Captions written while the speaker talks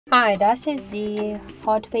Hi, this is the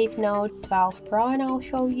HOTWAV Note 12 Pro and I'll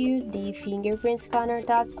show you the fingerprint scanner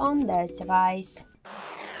that's on this device.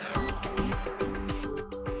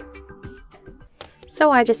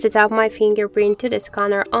 So I just set up my fingerprint to the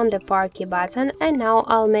scanner on the power key button, and now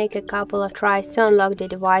I'll make a couple of tries to unlock the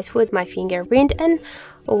device with my fingerprint, and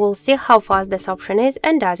we'll see how fast this option is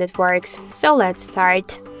and does it works. So let's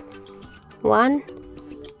start. 1,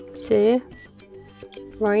 2,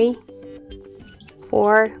 3,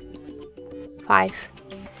 4, 5.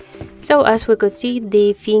 So as we could see,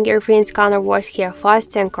 the fingerprint scanner works here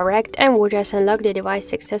fast and correct, and we just unlocked the device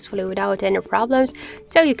successfully without any problems.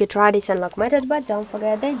 So you could try this unlock method, but don't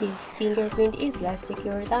forget that the fingerprint is less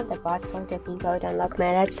secure than the passcode and pin code unlock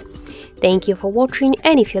methods. Thank you for watching,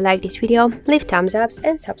 and if you like this video, leave thumbs up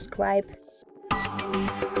and subscribe.